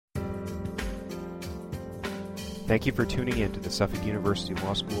Thank you for tuning in to the Suffolk University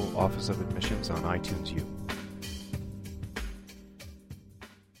Law School Office of Admissions on iTunes U.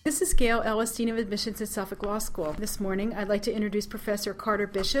 This is Gail Ellis, Dean of Admissions at Suffolk Law School. This morning, I'd like to introduce Professor Carter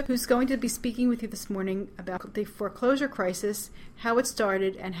Bishop, who's going to be speaking with you this morning about the foreclosure crisis, how it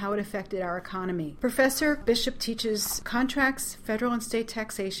started, and how it affected our economy. Professor Bishop teaches contracts, federal and state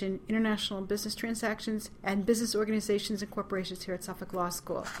taxation, international and business transactions, and business organizations and corporations here at Suffolk Law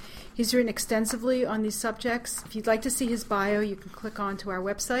School. He's written extensively on these subjects. If you'd like to see his bio, you can click on to our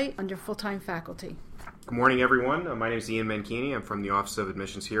website under full-time faculty. Good morning, everyone. My name is Ian Mankini. I'm from the Office of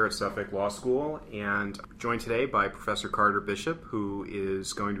Admissions here at Suffolk Law School, and I'm joined today by Professor Carter Bishop, who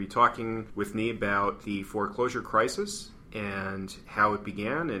is going to be talking with me about the foreclosure crisis and how it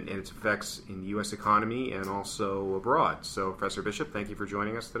began and its effects in the U.S. economy and also abroad. So, Professor Bishop, thank you for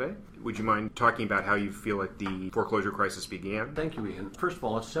joining us today. Would you mind talking about how you feel like the foreclosure crisis began? Thank you, Ian. First of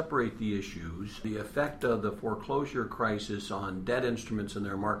all, let's separate the issues. The effect of the foreclosure crisis on debt instruments and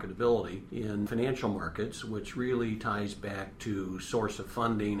their marketability in financial markets, which really ties back to source of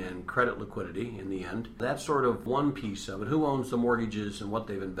funding and credit liquidity in the end. That's sort of one piece of it. Who owns the mortgages and what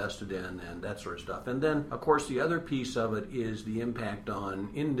they've invested in and that sort of stuff. And then, of course, the other piece of it is the impact on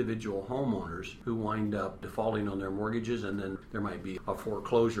individual homeowners who wind up defaulting on their mortgages, and then there might be a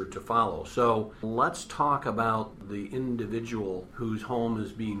foreclosure to follow. So let's talk about the individual whose home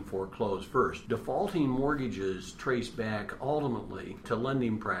is being foreclosed first. Defaulting mortgages trace back ultimately to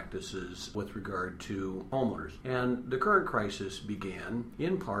lending practices with regard to homeowners. And the current crisis began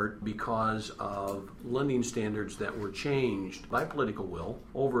in part because of lending standards that were changed by political will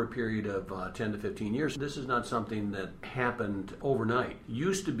over a period of 10 to 15 years. This is not something that happened overnight. It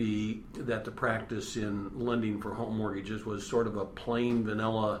used to be that the practice in lending for home mortgages was sort of a plain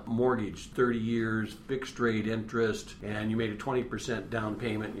vanilla mortgage, 30 years, fixed rate interest, and you made a 20% down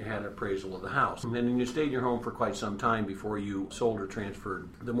payment and you had an appraisal of the house. And then you stayed in your home for quite some time before you sold or transferred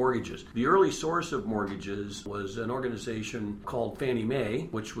the mortgages. The early source of mortgages was an organization called Fannie Mae,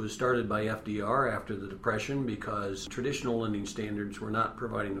 which was started by FDR after the Depression because traditional lending standards were not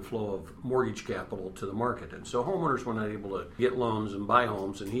providing the flow of mortgage capital to the market. And so homeowners were not able to get loans and buy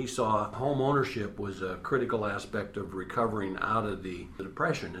homes, and he saw home ownership was a critical aspect of recovering out of the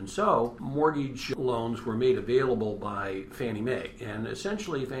Depression. And so mortgage loans were made available by Fannie Mae, and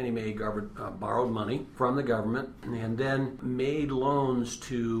essentially Fannie Mae borrowed money from the government and then made loans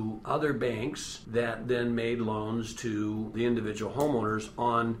to other banks that then made loans to the individual homeowners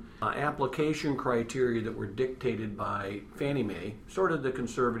on application criteria that were dictated by Fannie Mae, sort of the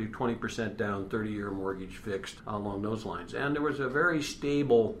conservative 20% down, 30-year mortgage fixed along those lines. And there was a very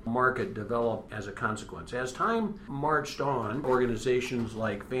stable market developed as a consequence. As time marched on, organizations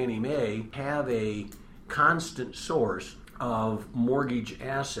like Fannie Mae have a constant source of mortgage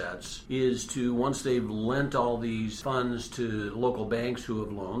assets is to, once they've lent all these funds to local banks who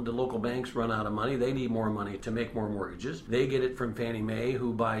have loaned, the local banks run out of money, they need more money to make more mortgages. They get it from Fannie Mae,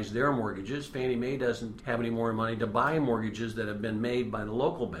 who buys their mortgages. Fannie Mae doesn't have any more money to buy mortgages that have been made by the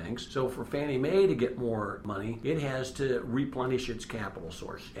local banks. So for Fannie Mae to get more money, it has to replenish its capital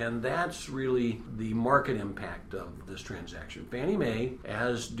source. And that's really the market impact of this transaction. Fannie Mae,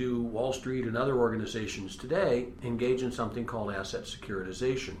 as do Wall Street and other organizations today, engage in something called asset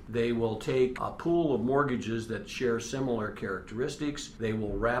securitization. They will take a pool of mortgages that share similar characteristics, they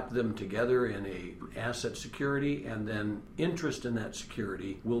will wrap them together in a asset security, and then interest in that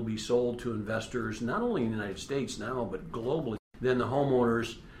security will be sold to investors not only in the United States now, but globally. Then the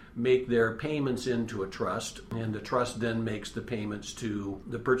homeowners make their payments into a trust, and the trust then makes the payments to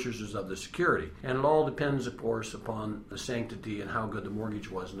the purchasers of the security. And it all depends, of course, upon the sanctity and how good the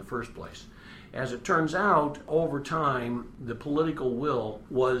mortgage was in the first place. As it turns out, over time, the political will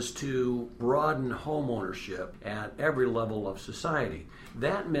was to broaden home ownership at every level of society.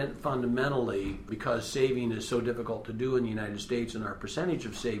 That meant fundamentally, because saving is so difficult to do in the United States and our percentage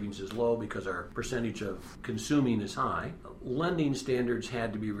of savings is low because our percentage of consuming is high, lending standards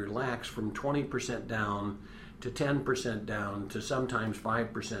had to be relaxed from 20% down to 10% down to sometimes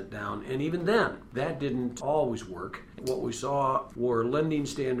 5% down. And even then, that didn't always work. What we saw were lending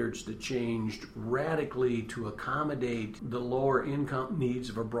standards that changed radically to accommodate the lower income needs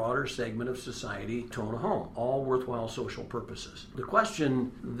of a broader segment of society to own a home, all worthwhile social purposes. The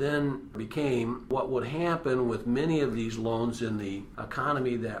question then became what would happen with many of these loans in the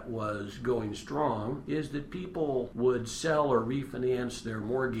economy that was going strong is that people would sell or refinance their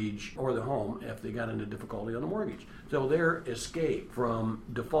mortgage or the home if they got into difficulty on the mortgage. So their escape from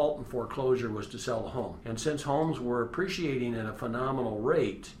default and foreclosure was to sell the home. And since homes were appreciating at a phenomenal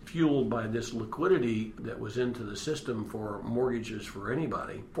rate, fueled by this liquidity that was into the system for mortgages for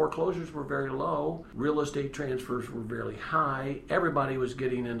anybody, foreclosures were very low, real estate transfers were very high, everybody was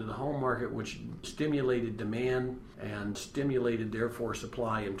getting into the home market, which stimulated demand and stimulated, therefore,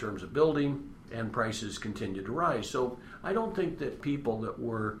 supply in terms of building, and prices continued to rise. So I don't think that people that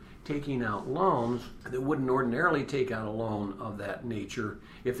were taking out loans that wouldn't ordinarily take out a loan of that nature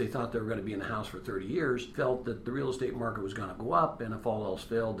if they thought they were going to be in the house for 30 years felt that the real estate market was going to go up, and if all else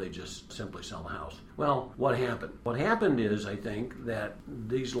failed, they just simply sell the house. Well, what happened? What happened is, I think, that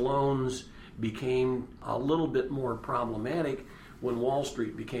these loans became a little bit more problematic when Wall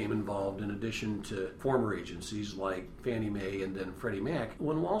Street became involved, in addition to former agencies like Fannie Mae and then Freddie Mac.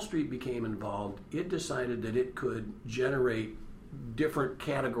 When Wall Street became involved, it decided that it could generate different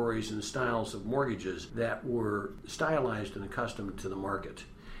categories and styles of mortgages that were stylized and accustomed to the market.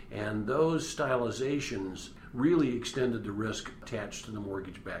 And those stylizations really extended the risk attached to the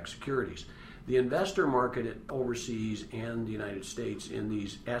mortgage-backed securities. The investor market overseas and the United States in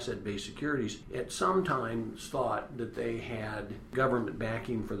these asset-based securities at some times thought that they had government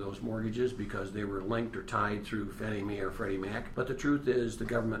backing for those mortgages because they were linked or tied through Fannie Mae or Freddie Mac. But the truth is the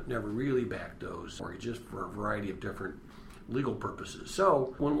government never really backed those mortgages for a variety of different legal purposes.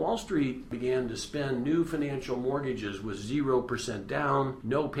 So when Wall Street began to spend new financial mortgages with 0% down,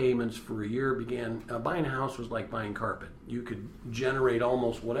 no payments for a year, buying a house was like buying carpet. You could generate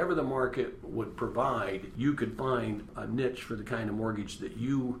almost whatever the market would provide. You could find a niche for the kind of mortgage that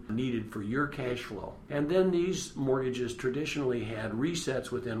you needed for your cash flow. And then these mortgages traditionally had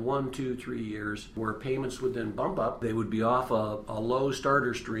resets within 1, 2, 3 years where payments would then bump up. They would be off a low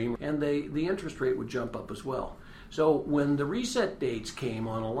starter stream, and the interest rate would jump up as well. So when the reset dates came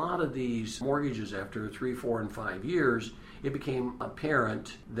on a lot of these mortgages after 3, 4, and 5 years, it became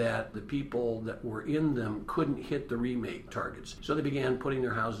apparent that the people that were in them couldn't hit the remake targets. So they began putting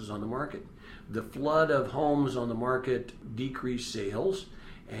their houses on the market. The flood of homes on the market decreased sales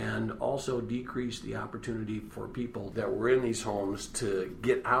and also decreased the opportunity for people that were in these homes to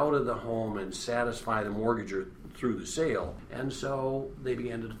get out of the home and satisfy the mortgager through the sale. And so they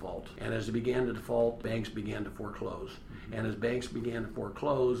began to default. And as they began to default, banks began to foreclose. And as banks began to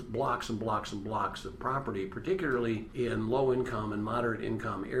foreclose, blocks and blocks and blocks of property, particularly in low-income and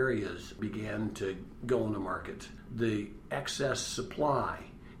moderate-income areas, began to go in the market. The excess supply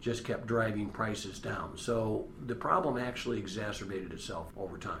just kept driving prices down. So the problem actually exacerbated itself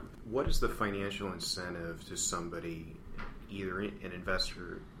over time. What is the financial incentive to somebody, either an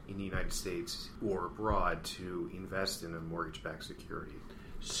investor in the United States or abroad, to invest in a mortgage-backed security?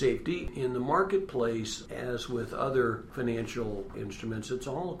 Safety. In the marketplace, as with other financial instruments, it's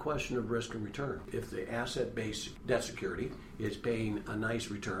all a question of risk and return. If the asset-based debt security is paying a nice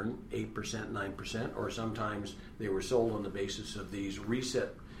return, 8%, 9%, or sometimes they were sold on the basis of these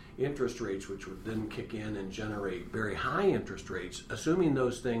reset interest rates, which would then kick in and generate very high interest rates, assuming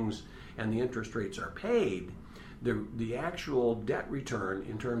those things and the interest rates are paid, the actual debt return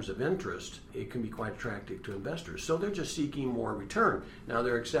in terms of interest, it can be quite attractive to investors. So they're just seeking more return. Now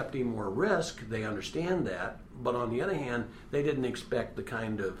they're accepting more risk, they understand that, but on the other hand, they didn't expect the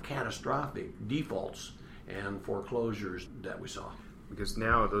kind of catastrophic defaults and foreclosures that we saw. Because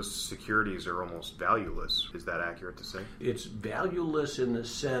now those securities are almost valueless. Is that accurate to say? It's valueless in the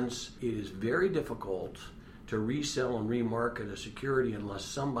sense it is very difficult to resell and remarket a security unless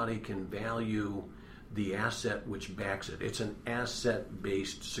somebody can value the asset which backs it. It's an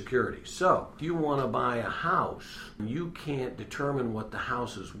asset-based security. So if you want to buy a house, you can't determine what the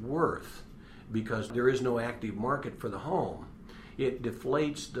house is worth because there is no active market for the home. It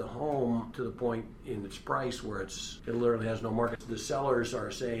deflates the home to the point in its price where it literally has no market. The sellers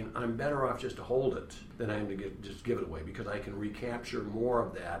are saying, I'm better off just to hold it than I am to just give it away because I can recapture more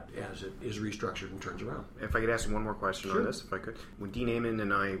of that as it is restructured and turns around. If I could ask you one more question Sure. on this, if I could. When Dean Amen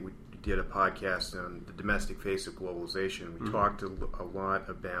and I did a podcast on the domestic face of globalization, we talked a lot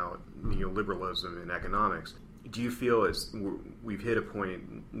about neoliberalism in economics. Do you feel as we've hit a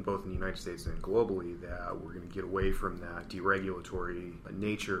point both in the United States and globally that we're going to get away from that deregulatory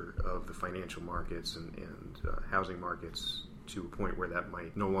nature of the financial markets and housing markets to a point where that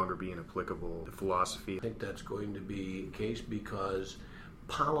might no longer be an applicable philosophy? I think that's going to be the case because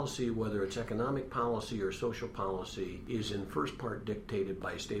policy, whether it's economic policy or social policy, is in first part dictated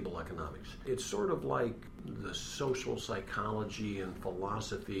by stable economics. It's sort of like the social psychology and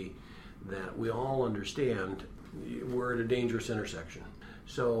philosophy that we all understand. We're at a dangerous intersection.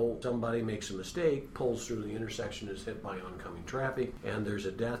 So somebody makes a mistake, pulls through the intersection, is hit by oncoming traffic, and there's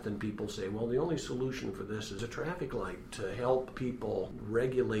a death, and people say, well, the only solution for this is a traffic light to help people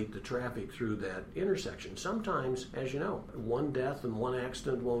regulate the traffic through that intersection. Sometimes, as you know, one death and one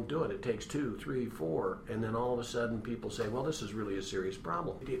accident won't do it. It takes 2, 3, 4, and then all of a sudden people say, well, this is really a serious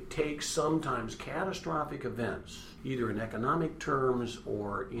problem. It takes sometimes catastrophic events, either in economic terms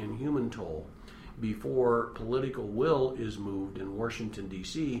or in human toll, before political will is moved in Washington,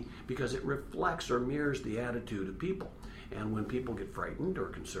 D.C., because it reflects or mirrors the attitude of people. And when people get frightened or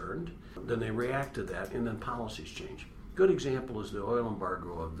concerned, then they react to that, and then policies change. Good example is the oil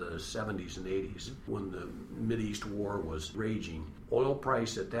embargo of the 70s and 80s, when the Mideast war was raging. Oil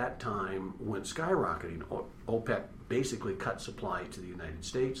price at that time went skyrocketing. OPEC basically cut supply to the United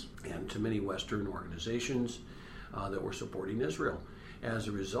States and to many Western organizations that were supporting Israel. As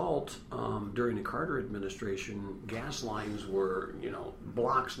a result, during the Carter administration, gas lines were,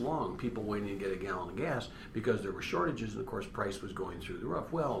 blocks long, people waiting to get a gallon of gas because there were shortages, and of course price was going through the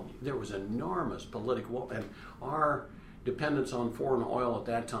roof. Well, there was enormous political, and our dependence on foreign oil at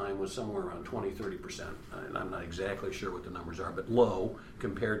that time was somewhere around 20-30%. And I'm not exactly sure what the numbers are, but low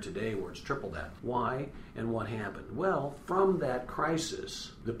compared today where it's triple that. Why and what happened? Well, from that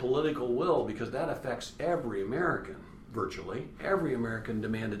crisis, the political will, because that affects every American, virtually every American,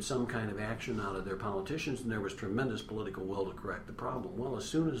 demanded some kind of action out of their politicians, and there was tremendous political will to correct the problem. Well, as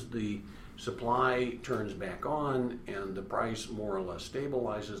soon as the supply turns back on and the price more or less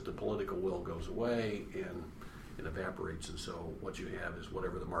stabilizes, the political will goes away and it evaporates, and so what you have is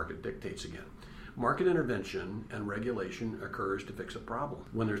whatever the market dictates again. Market intervention and regulation occurs to fix a problem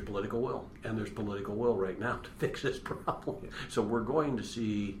when there's political will, and there's political will right now to fix this problem. So we're going to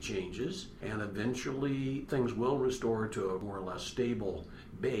see changes, and eventually things will restore to a more or less stable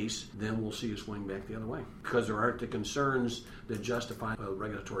base. Then we'll see a swing back the other way, because there aren't the concerns that justify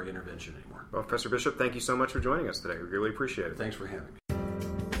regulatory intervention anymore. Well, Professor Bishop, thank you so much for joining us today. We really appreciate it. Thanks for having me.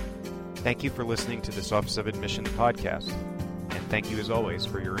 Thank you for listening to this Office of Admissions podcast, and thank you as always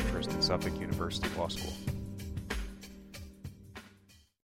for your interest in Suffolk University Law School.